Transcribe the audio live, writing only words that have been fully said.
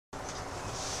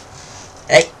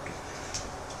Hey,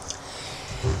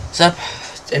 what's up?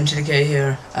 It's MTDK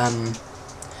here.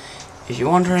 If you're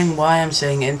wondering why I'm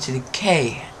saying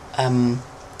MTDK,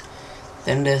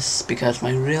 then this because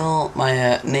my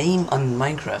name on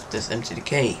Minecraft is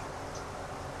MTDK.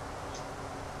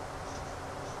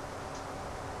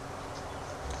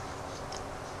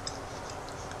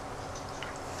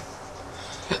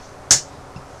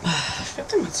 God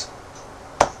damn it!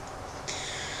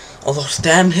 All those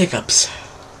damn hiccups.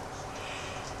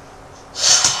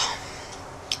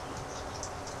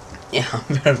 Yeah,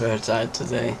 I'm very tired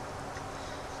today.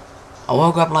 I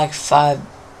woke up like 5,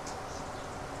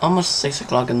 almost 6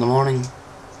 o'clock in the morning.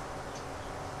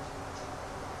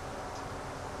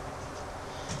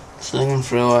 Slinging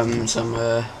through some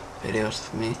videos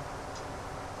of me.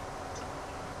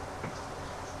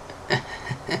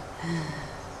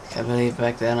 Can't believe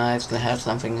back then I actually had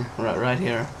something right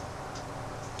here.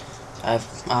 I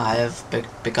have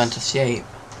begun to shave.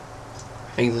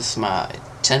 I think this is my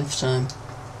 10th time.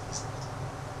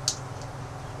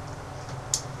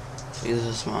 This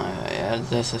is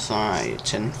my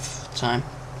 10th time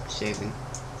shaving.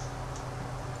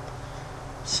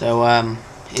 So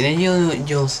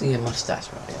you'll see a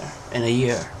mustache right here in a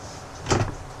year.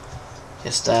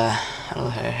 Just a little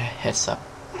heads up.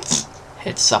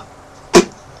 Heads up.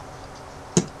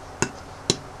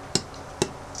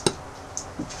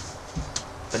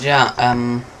 But yeah,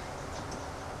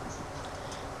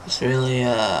 it's really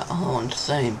all I want to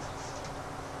say.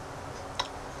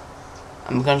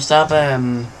 I'm gonna stop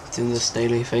doing this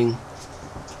daily thing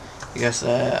because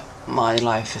my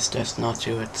life is just not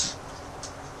to it.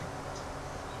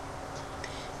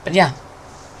 But yeah,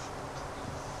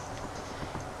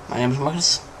 my name is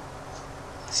Marcus.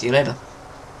 See you later.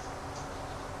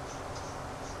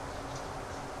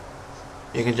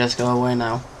 You can just go away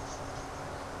now.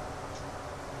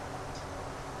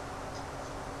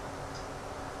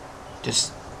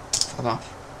 Just fuck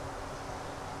off.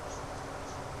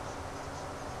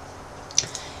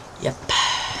 Yep.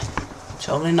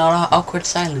 Totally not an awkward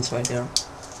silence right there.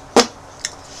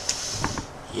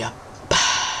 Yep.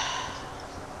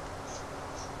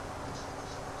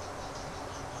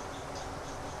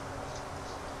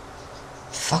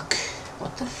 Fuck.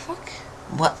 What the fuck?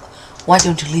 What? Why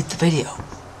don't you leave the video?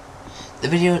 The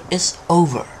video is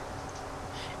over.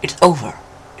 It's over.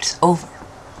 It's over.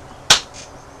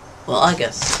 Well, I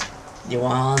guess you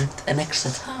want an extra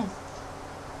time.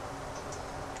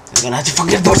 You're gonna have to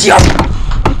fucking put you up.